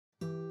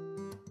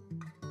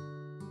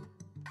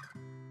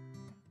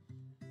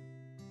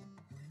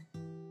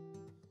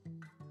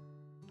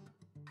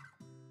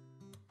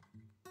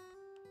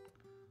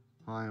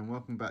Hi and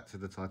welcome back to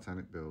the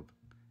Titanic build.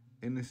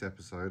 In this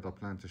episode I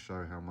plan to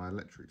show how my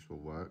electrics will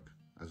work,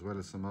 as well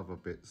as some other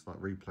bits like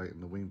replating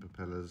the wing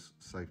propellers,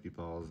 safety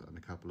bars and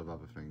a couple of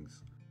other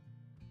things.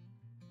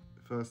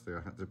 Firstly,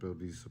 I had to build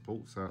these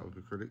supports out of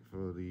acrylic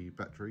for the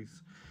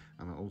batteries,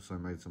 and I also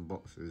made some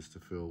boxes to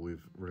fill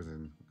with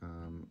resin.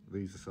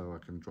 These are so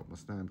I can drop my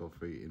standoff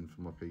feet in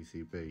for my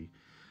PCB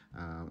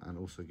and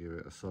also give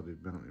it a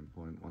solid mounting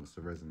point once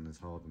the resin is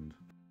hardened.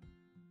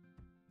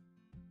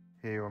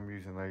 Here I'm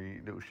using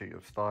a little sheet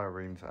of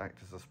styrene to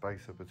act as a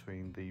spacer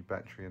between the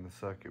battery and the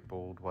circuit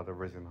board while the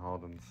resin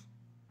hardens.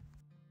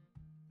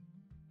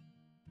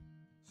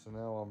 So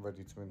now I'm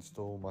ready to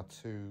install my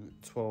two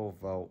 12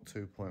 volt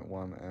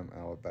 2.1 amp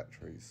hour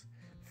batteries,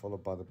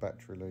 followed by the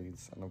battery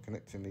leads, and I'm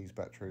connecting these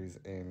batteries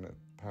in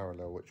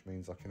parallel, which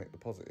means I connect the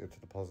positive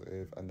to the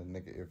positive and the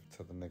negative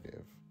to the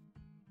negative.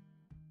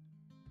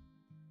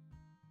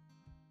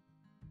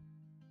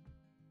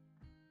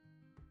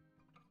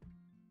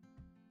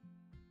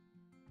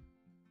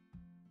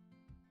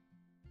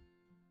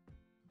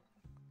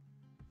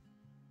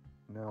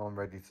 Now I'm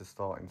ready to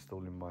start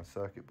installing my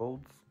circuit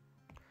boards.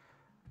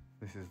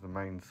 This is the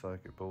main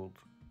circuit board.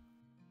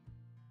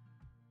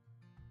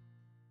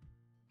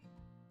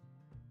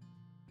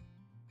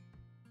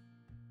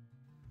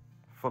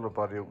 Followed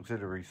by the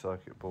auxiliary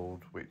circuit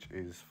board, which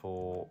is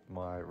for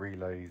my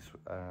relays,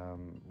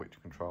 which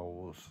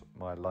controls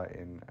my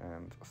lighting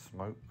and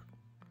smoke.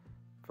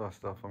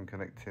 First off, I'm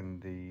connecting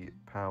the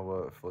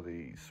power for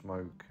the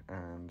smoke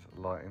and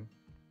lighting.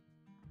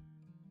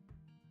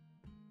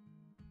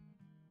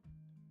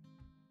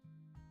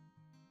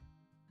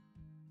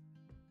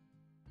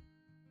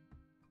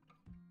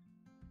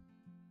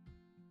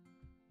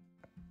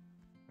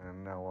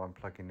 And now I'm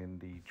plugging in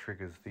the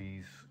triggers.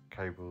 These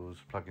cables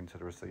plug into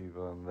the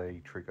receiver and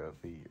they trigger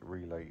the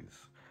relays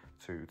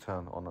to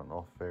turn on and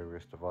off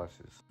various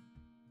devices.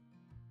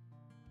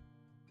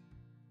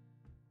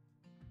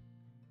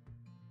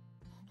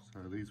 So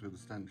these were the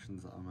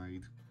stanchions that I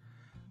made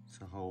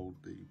to hold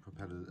the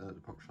propeller, the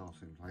prop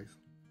shafts in place.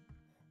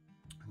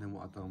 And then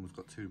what I've done was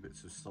got two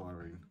bits of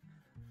styrene,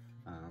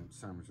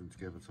 sandwiched them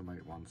together to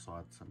make one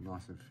side so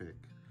nice and thick.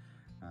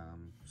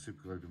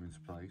 Super glued them into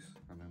place,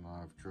 and then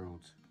I've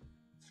drilled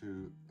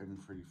two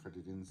M3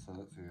 threaded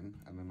inserts in,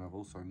 and then I've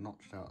also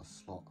notched out a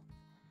slot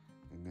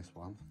in this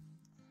one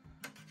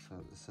so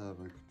that the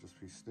servo can just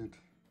be slid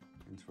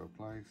into a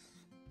place.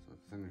 So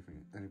if there's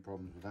any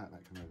problems with that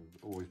can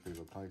always be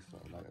replaced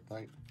at a later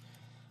date.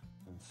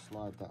 And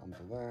slide that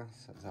onto there,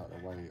 so it's out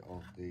of the way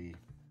of the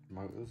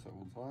motors at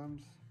all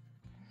times.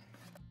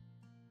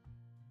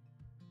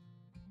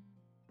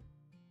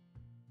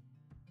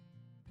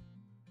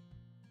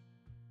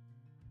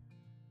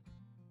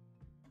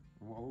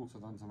 What I've also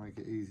done to make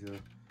it easier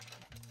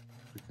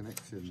for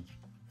connecting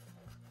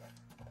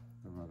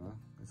the rudder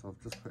is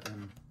I've just put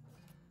in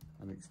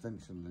an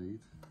extension lead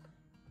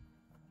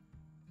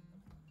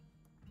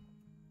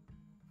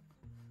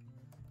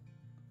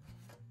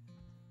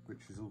which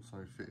is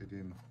also fitted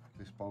in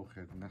this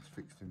bulkhead, and that's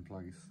fixed in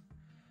place.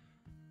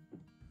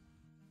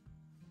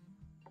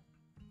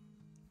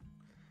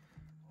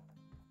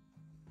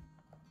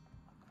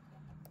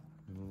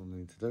 And all I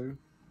need to do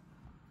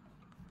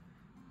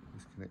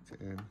is connect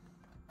it in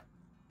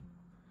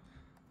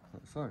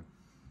like so.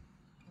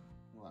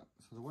 Right,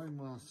 so the way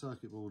my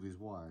circuit board is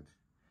wired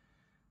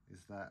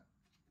is that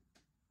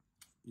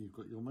you've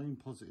got your main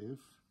positive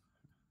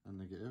and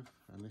negative,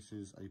 and this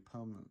is a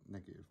permanent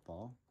negative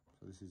bar,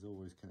 so this is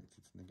always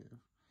connected to negative.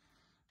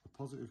 The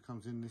positive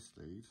comes in this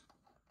lead,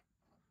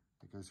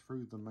 it goes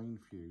through the main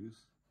fuse,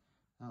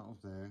 out of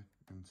there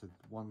into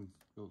one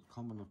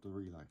common of the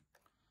relay.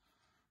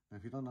 Now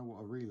if you don't know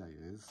what a relay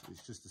is,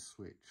 it's just a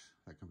switch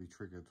that can be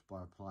triggered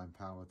by applying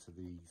power to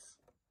these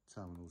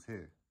terminals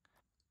here.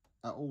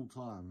 At all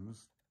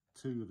times,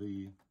 two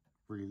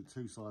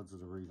sides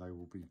of the relay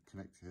will be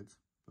connected,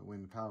 but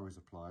when the power is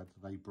applied,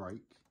 they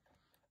break,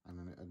 and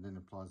then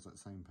applies that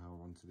same power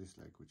onto this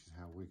leg, which is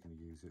how we're going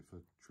to use it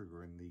for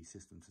triggering the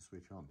system to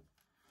switch on.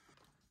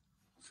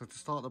 So to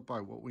start the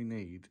boat, what we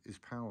need is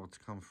power to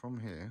come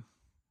from here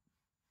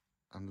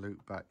and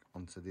loop back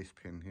onto this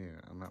pin here,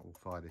 and that will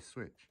fire this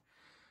switch.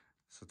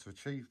 So to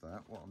achieve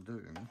that, what I'm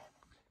doing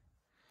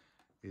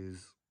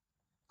is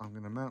I'm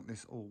going to mount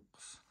this aux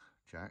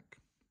jack,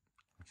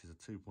 which is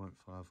a 2.5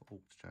 aux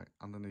jack,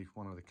 underneath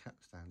one of the cap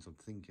stands I'm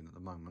thinking at the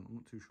moment. I'm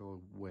not too sure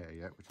where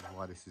yet, which is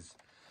why this is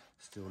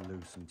still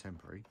loose and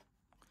temporary.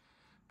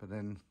 But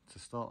then to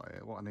start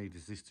it, what I need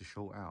is this to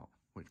short out,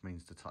 which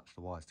means to touch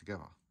the wires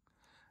together.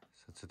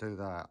 So to do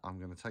that, I'm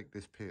going to take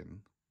this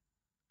pin,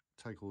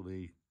 take all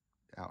the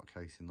outer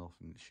casing off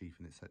and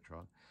sheathing, etc.,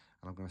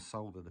 and I'm going to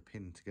solder the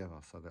pin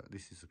together so that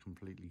this is a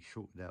completely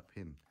shorted out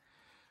pin,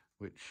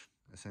 which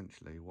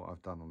essentially what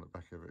I've done on the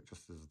back of it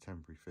just as a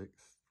temporary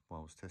fix while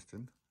I was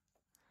testing.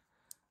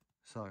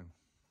 So, and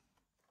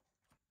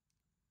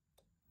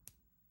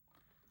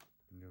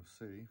you'll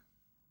see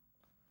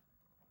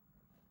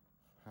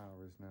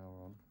power is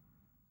now on,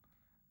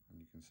 and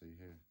you can see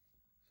here.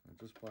 So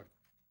just by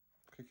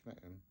clicking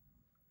it in,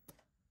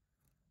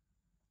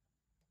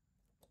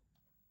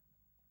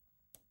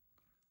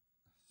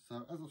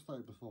 So as I've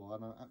stated before, I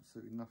know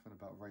absolutely nothing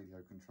about radio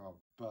control,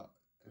 but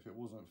if it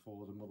wasn't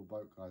for the Model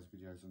Boat Guys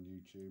videos on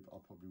YouTube, I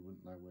probably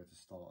wouldn't know where to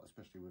start,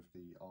 especially with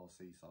the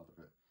RC side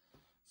of it.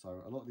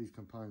 So a lot of these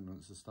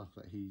components are stuff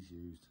that he's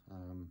used,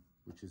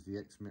 which is the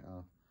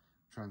X-mitter,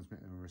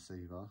 transmitter and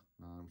receiver,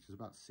 which is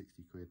about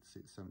 60 quid,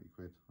 70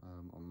 quid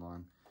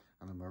online,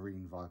 and a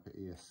Marine Viper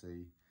ESC,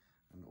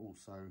 and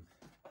also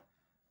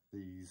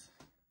these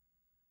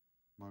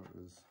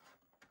motors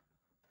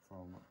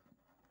from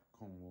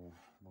Cornwall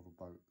Model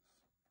Boats.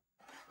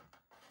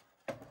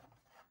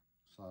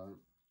 So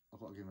I've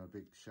got to give him a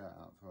big shout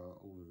out for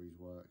all of his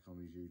work on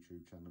his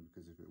YouTube channel,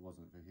 because if it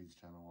wasn't for his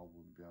channel, I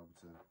wouldn't be able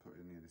to put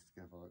any of this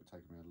together. It would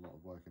take me a lot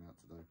of working out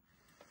to do.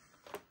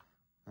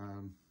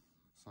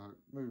 So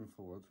moving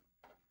forward,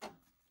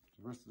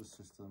 the rest of the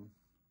system,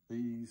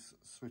 these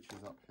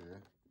switches up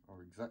here are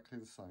exactly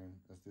the same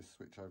as this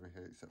switch over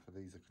here, except for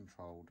these are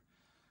controlled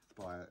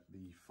by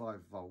the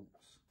 5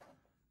 volts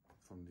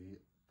from the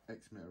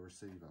X-mitter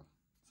receiver.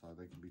 So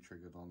they can be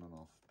triggered on and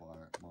off by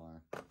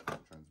my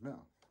transmitter.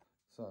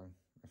 So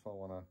if I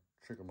want to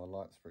trigger my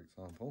lights, for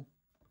example,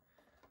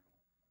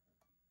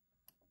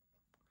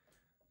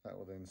 that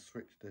will then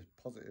switch the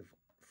positive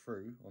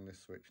through on this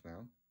switch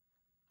now.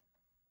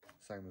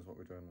 Same as what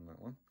we're doing on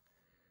that one.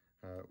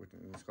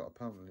 It's got a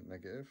permanent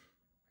negative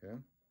here.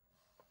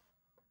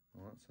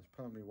 Alright, so it's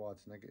permanently wired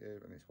to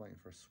negative, and it's waiting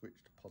for a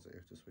switch to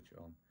positive to switch it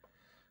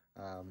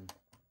on.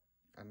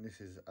 And this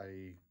is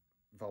a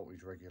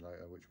voltage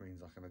regulator, which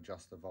means I can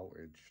adjust the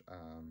voltage,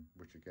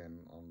 which again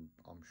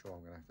I'm sure I'm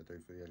going to have to do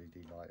for the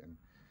LED lighting.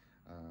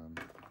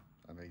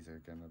 And these are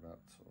again about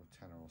sort of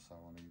tenner or so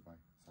on eBay,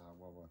 so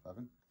well worth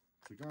having.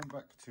 So going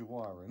back to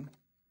wiring,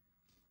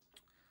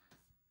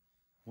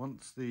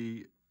 once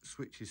the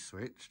switch is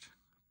switched,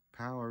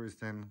 power is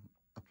then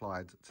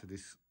applied to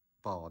this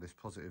bar, this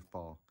positive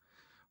bar,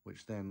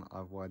 which then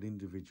I've wired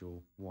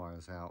individual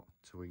wires out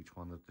to each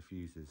one of the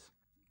fuses.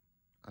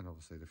 And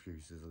obviously the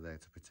fuses are there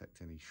to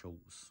protect any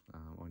shorts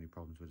or any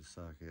problems with the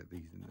circuit.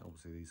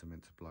 These are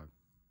meant to blow.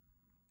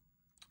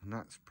 And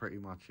that's pretty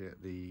much it.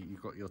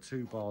 You've got your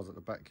 2 bars at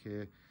the back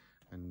here,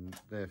 and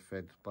they're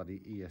fed by the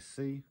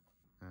ESC,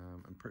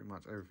 and pretty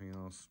much everything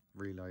else,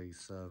 relays,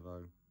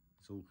 servo,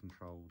 it's all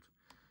controlled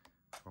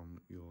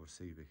from your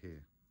receiver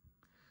here.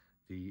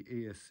 The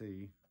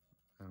ESC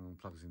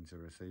plugs into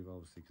the receiver,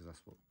 obviously, because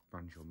that's what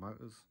runs your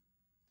motors.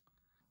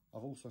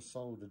 I've also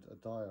soldered a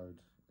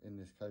diode in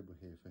this cable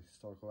here for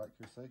historical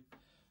accuracy,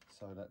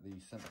 so that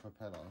the centre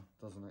propeller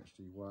doesn't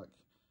actually work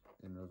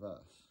in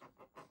reverse.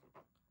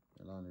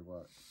 It'll only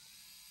work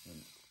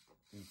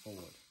in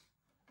forward,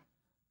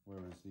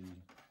 whereas the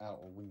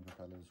outer wing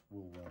propellers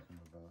will work in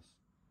reverse.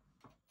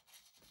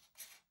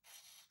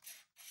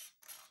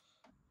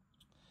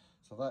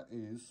 So that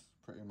is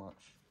pretty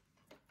much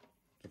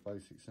the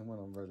basics, and when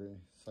I'm ready,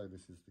 say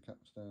this is the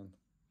capstan,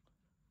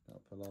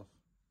 that'll pull off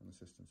and the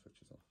system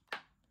switches off.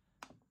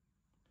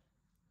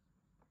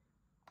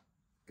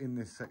 In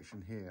this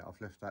section here,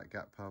 I've left that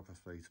gap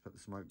purposely to put the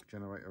smoke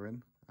generator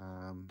in,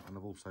 and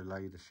I've also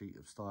laid a sheet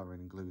of styrene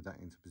and glued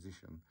that into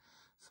position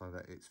so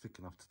that it's thick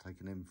enough to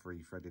take an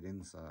M3 threaded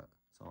insert,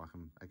 so I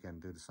can again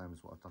do the same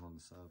as what I've done on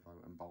the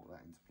servo and bolt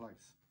that into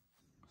place.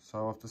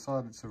 So I've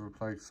decided to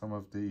replace some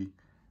of the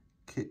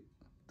kit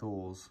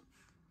doors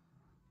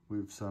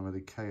with some of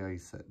the KA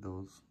set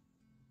doors,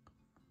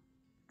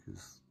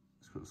 because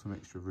it's got some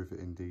extra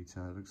riveting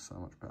detail. It looks so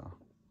much better,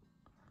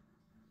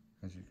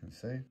 as you can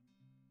see.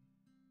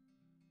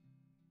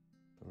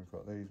 So we've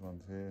got these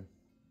ones here.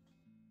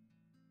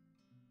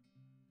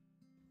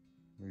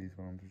 These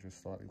ones are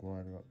just slightly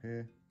wider up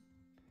here.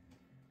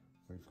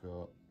 We've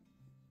got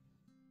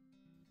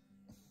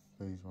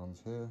these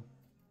ones here.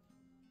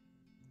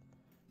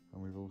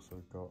 And we've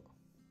also got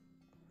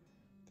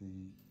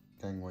the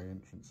gangway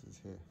entrances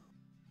here.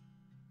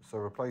 So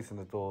replacing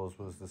the doors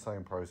was the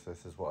same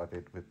process as what I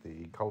did with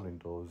the coaling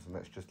doors, and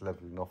that's just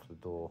levelling off the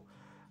door,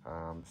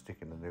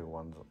 sticking the new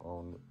ones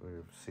on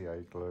with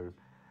CA glue.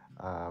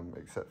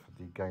 Except for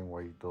the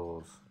gangway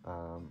doors,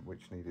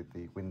 which needed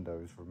the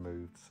windows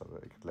removed so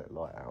that it could let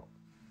light out.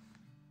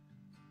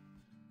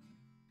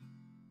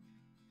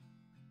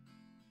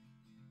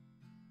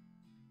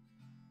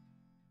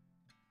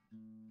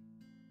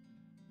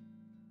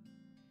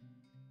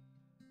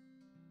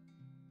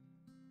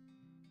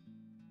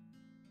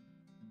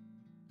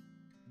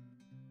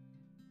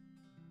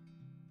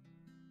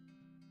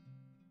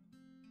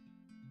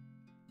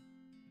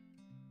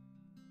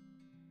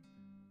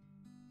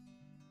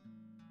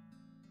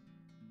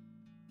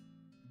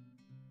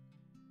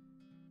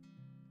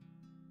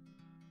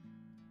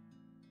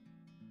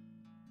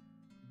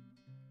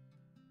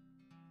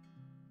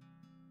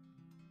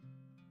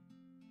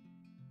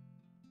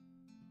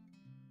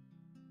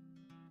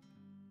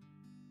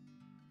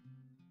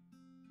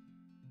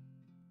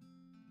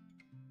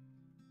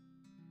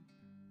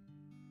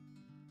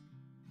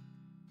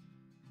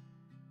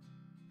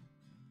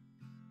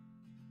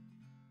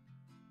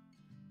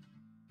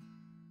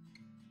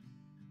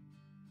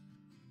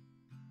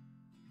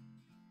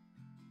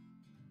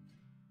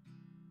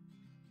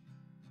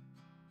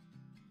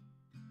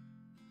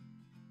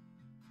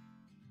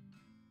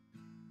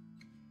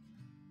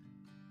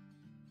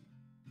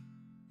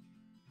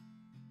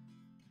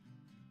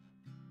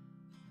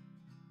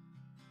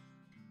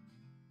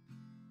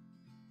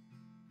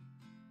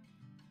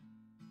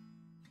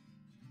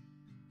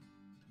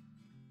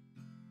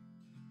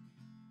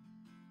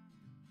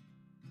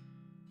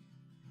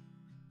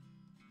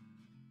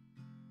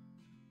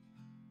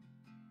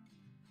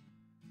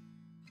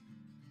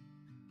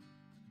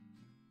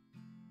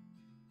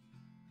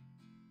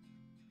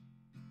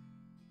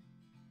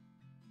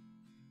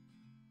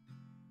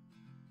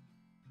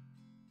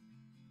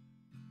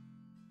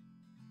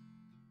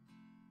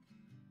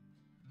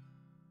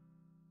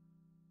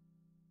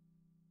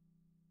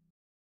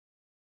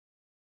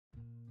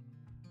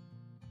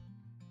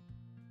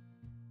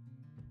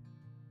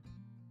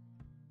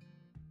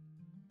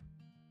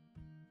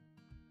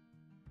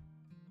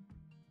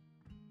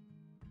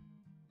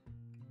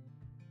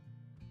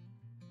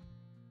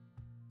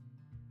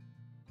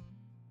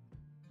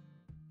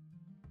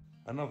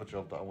 Another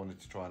job that I wanted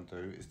to try and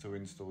do is to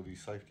install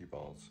these safety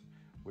bars,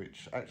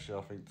 which actually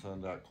I think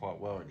turned out quite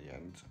well in the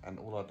end. And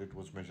all I did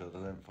was measure the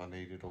length I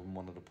needed on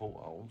one of the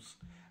portholes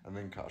and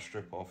then cut a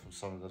strip off of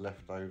some of the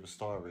leftover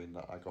styrene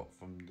that I got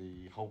from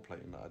the hole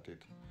plating that I did.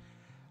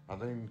 I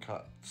then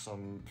cut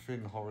some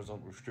thin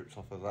horizontal strips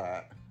off of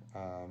that,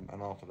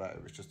 and after that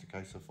it was just a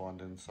case of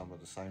finding some of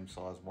the same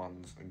size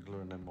ones and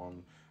gluing them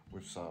on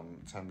with some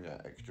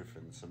Tamiya extra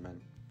thin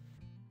cement.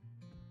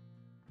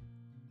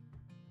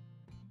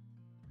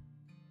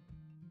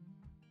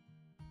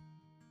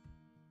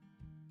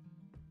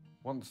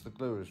 Once the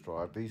glue is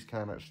dried, these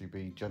can actually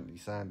be gently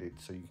sanded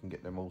so you can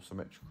get them all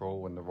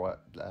symmetrical and the right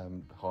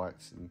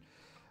heights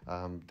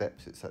and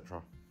depths,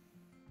 etc.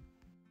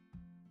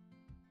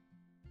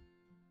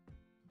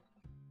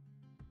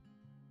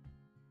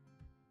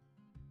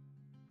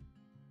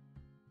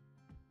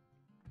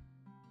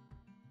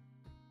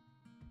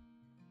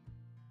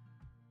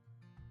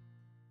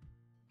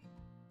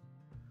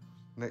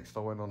 Next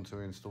I went on to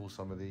install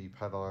some of the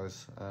pad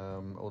eyes,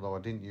 although I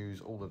didn't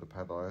use all of the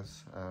pad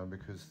eyes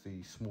because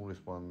the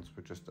smallest ones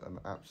were just an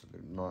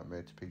absolute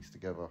nightmare to piece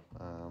together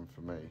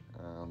for me.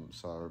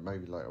 So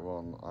maybe later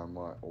on I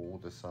might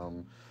order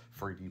some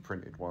 3D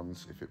printed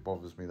ones if it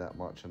bothers me that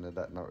much and they're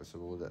that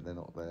noticeable that they're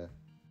not there.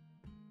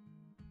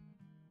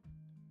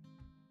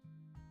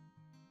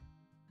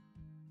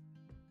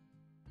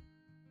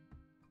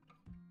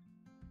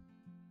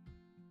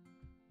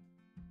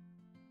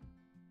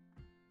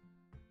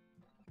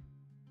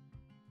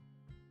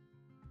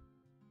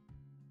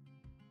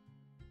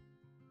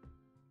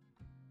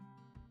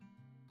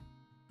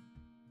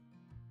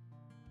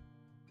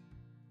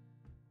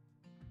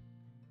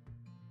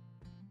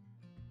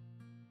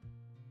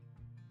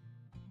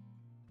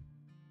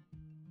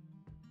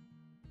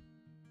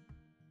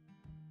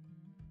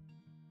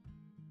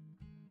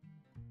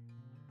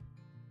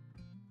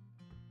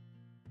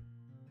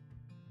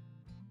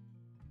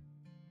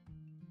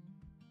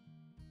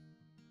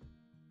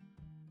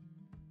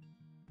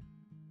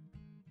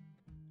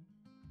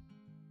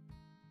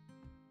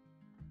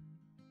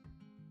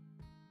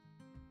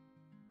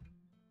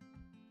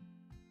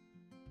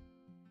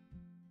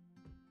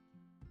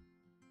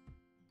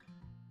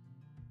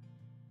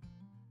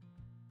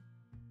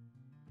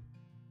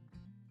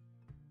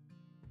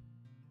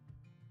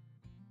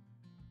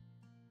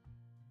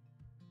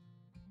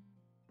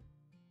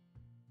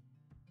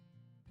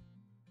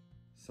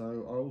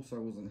 So I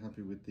also wasn't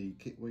happy with the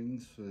kit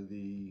wings for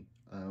the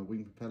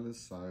wing propellers,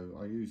 so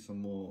I used some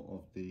more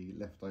of the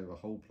leftover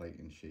hole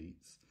plating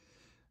sheets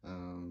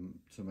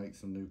to make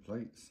some new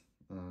plates.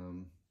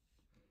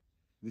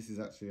 This is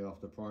actually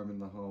after priming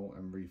the hole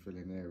and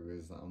refilling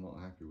areas that I'm not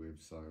happy with,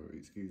 so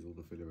excuse all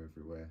the filler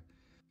everywhere.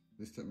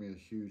 This took me a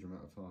huge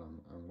amount of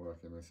time and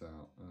working this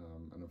out,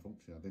 and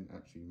unfortunately I didn't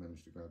actually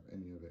manage to grab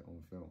any of it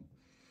on film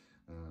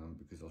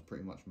because I was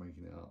pretty much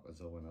making it up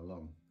as I went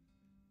along.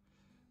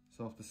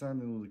 So after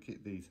sanding all the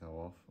kit detail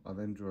off, I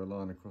then drew a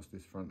line across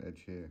this front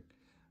edge here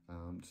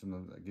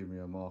to give me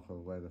a marker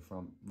of where the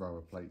front row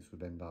of plates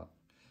would end up.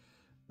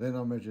 Then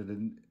I measured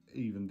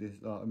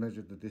I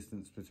measured the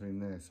distance between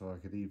there so I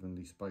could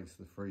evenly space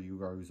the 3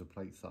 rows of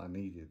plates that I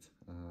needed.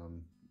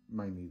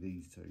 Mainly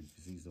these two,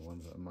 because these are the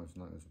ones that are most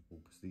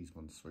noticeable, because these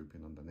ones swoop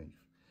in underneath.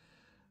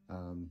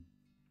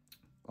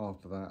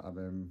 After that, I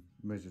then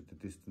measured the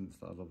distance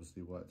that I'd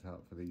obviously worked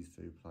out for these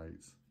 2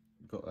 plates.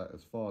 Got that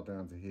as far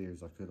down to here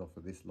as I could off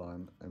of this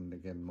line, and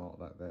again marked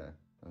that there.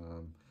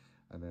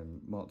 And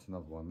then marked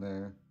another one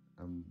there,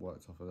 and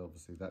worked off of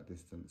obviously that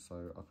distance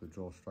so I could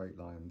draw straight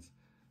lines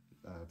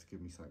to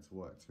give me something to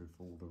work to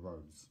for all the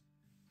rows.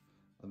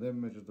 I then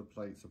measured the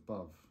plates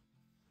above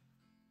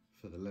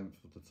for the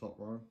length of the top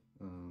row,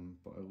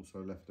 but I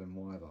also left them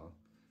wider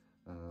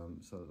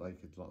so that they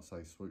could, like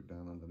say, swoop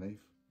down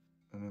underneath.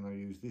 And then I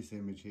used this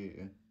image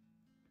here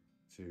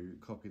to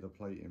copy the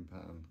plating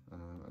pattern,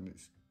 and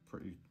it's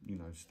pretty, you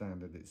know,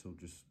 standard. It's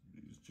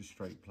just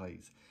straight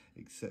plates,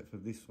 except for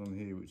this one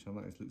here, which I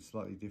noticed looks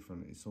slightly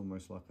different. It's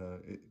almost like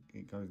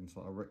it goes into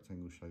like a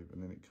rectangle shape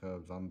and then it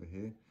curves under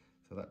here.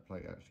 So that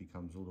plate actually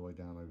comes all the way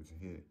down over to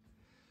here.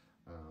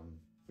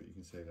 But you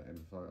can see that in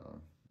the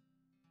photo.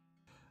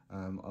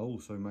 I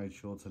also made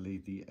sure to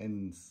leave the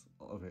ends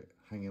of it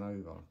hanging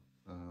over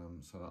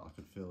so that I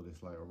could fill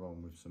this later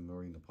on with some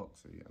marine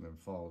epoxy and then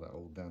file that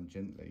all down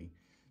gently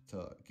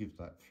to give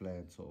that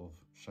flared sort of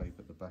shape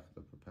at the back of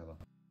the propeller.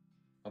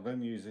 I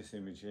then use this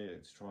image here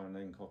to try and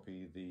then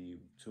copy the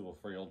 2 or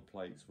 3 odd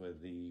plates where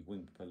the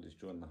wing propellers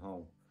join the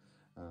hull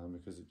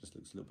because it just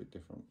looks a little bit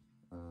different.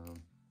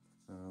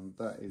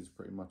 That is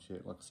pretty much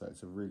it. Like I said,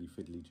 it's a really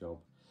fiddly job,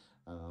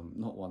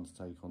 not one to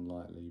take on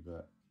lightly,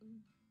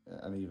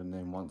 and even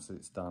then, once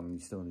it's done, you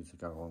still need to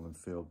go on and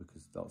fill,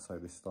 because like I say,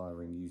 this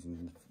styrene,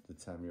 using the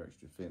Tamiya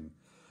extra thin,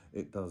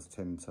 it does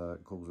tend to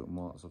cause little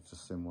marks. I've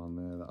just seen one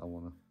there that I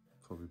want to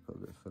probably put a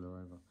bit of filler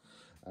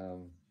over.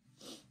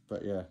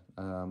 But yeah,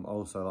 I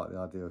also like the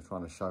idea of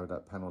trying to show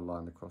that panel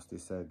line across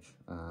this edge,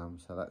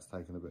 so that's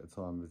taken a bit of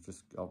time.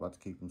 I've had to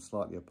keep them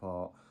slightly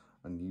apart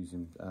and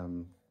using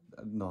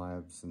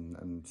knives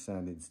and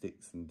sanding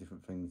sticks and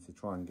different things to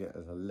try and get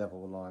as a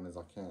level line as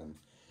I can.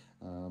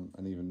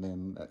 And even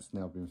then, that's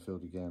now been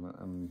filled again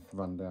and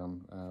run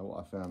down. What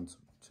I found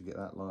to get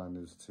that line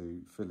is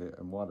to fill it,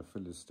 and while the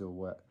fill is still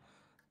wet,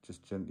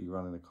 just gently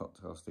running a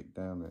cocktail stick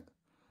down it.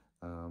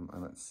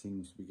 And that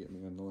seems to be getting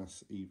me a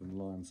nice even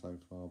line so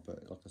far,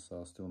 but like I say,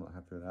 I'm still not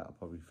happy with that. I'll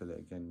probably fill it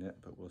again yet,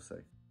 but we'll see.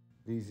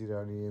 These are the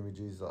only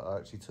images that I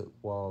actually took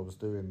while I was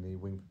doing the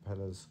wing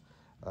propellers,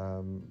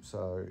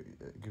 so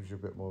it gives you a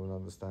bit more of an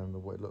understanding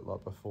of what it looked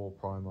like before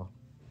primer.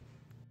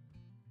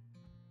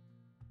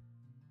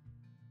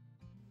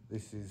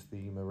 This is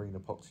the marine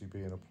epoxy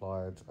being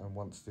applied, and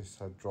once this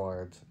had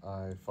dried,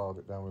 I filed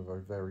it down with a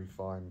very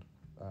fine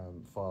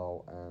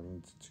file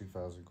and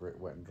 2000 grit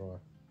wet and dry.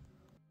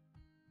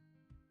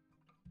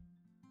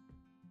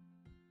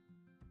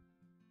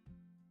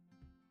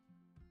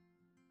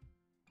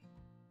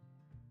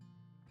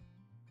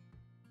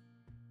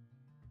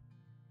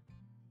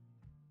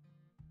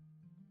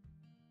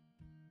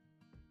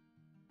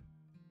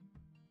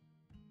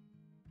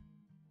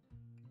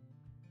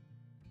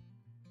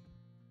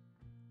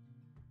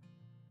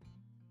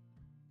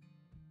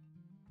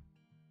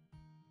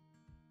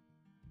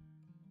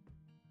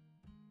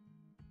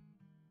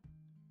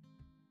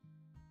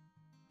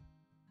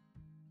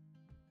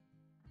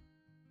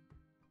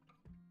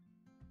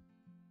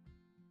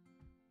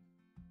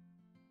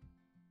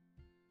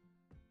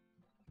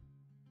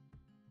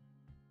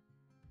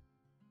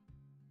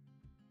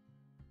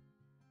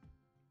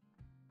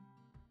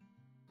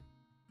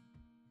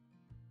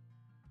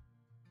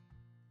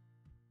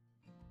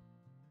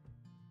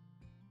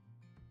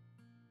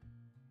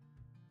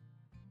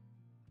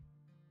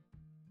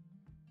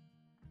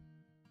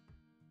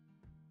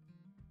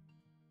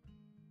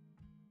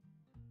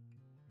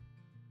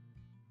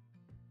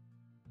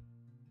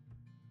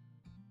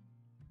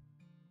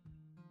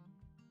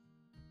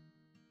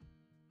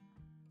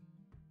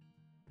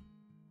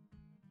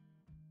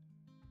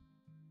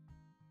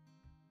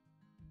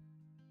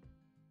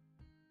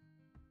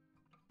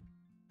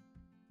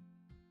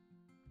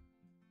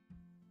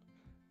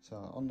 So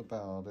on the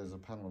bow, there's a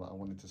panel that I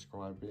wanted to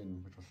scribe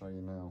in, which I'll show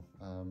you now.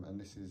 And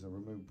this is a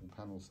removable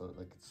panel so that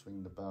they could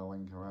swing the bow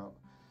anchor out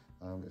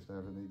if they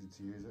ever needed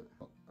to use it.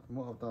 And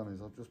what I've done is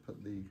I've just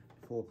put the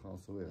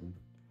forecastle in.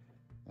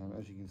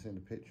 As you can see in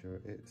the picture,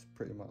 it's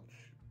pretty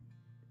much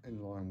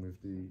in line with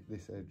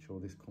this edge or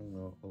this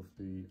corner of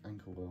the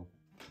anchor wheel.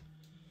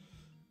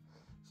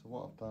 So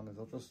what I've done is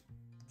I've just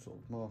sort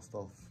of masked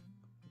off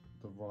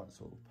the right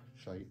sort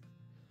of shape.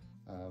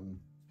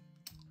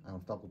 And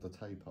I've doubled the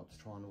tape up to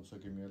try and also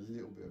give me a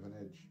little bit of an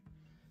edge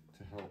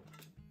to help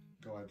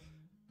guide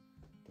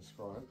the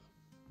scribe.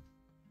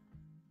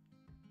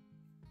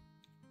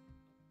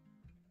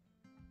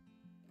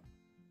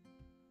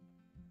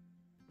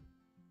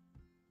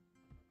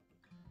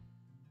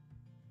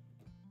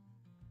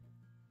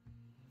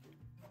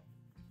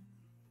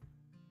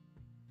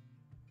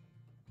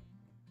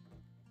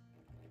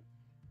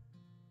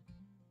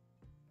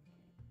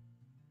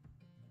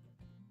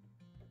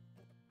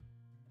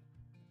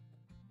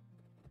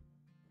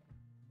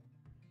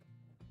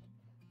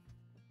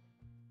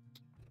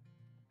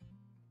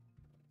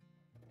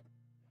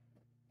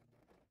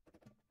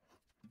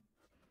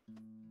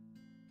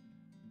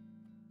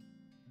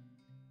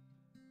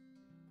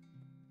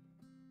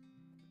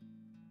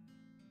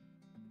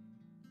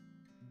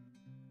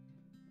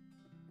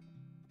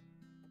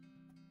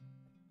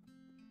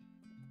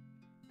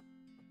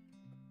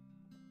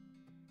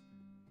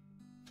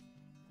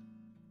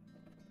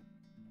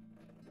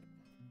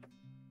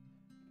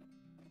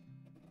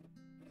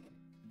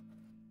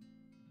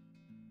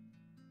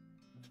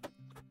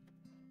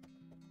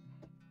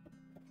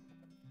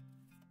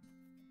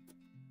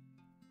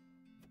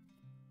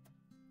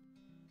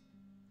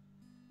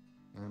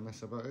 And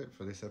that's about it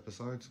for this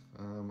episode.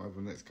 Over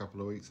the next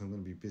couple of weeks I'm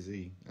going to be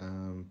busy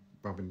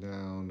rubbing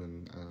down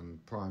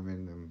and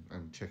priming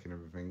and checking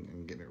everything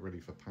and getting it ready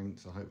for paint,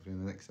 so hopefully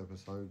in the next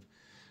episode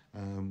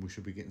we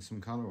should be getting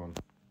some colour on.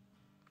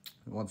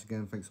 Once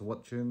again, thanks for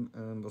watching,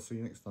 and I'll see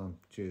you next time.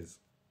 Cheers.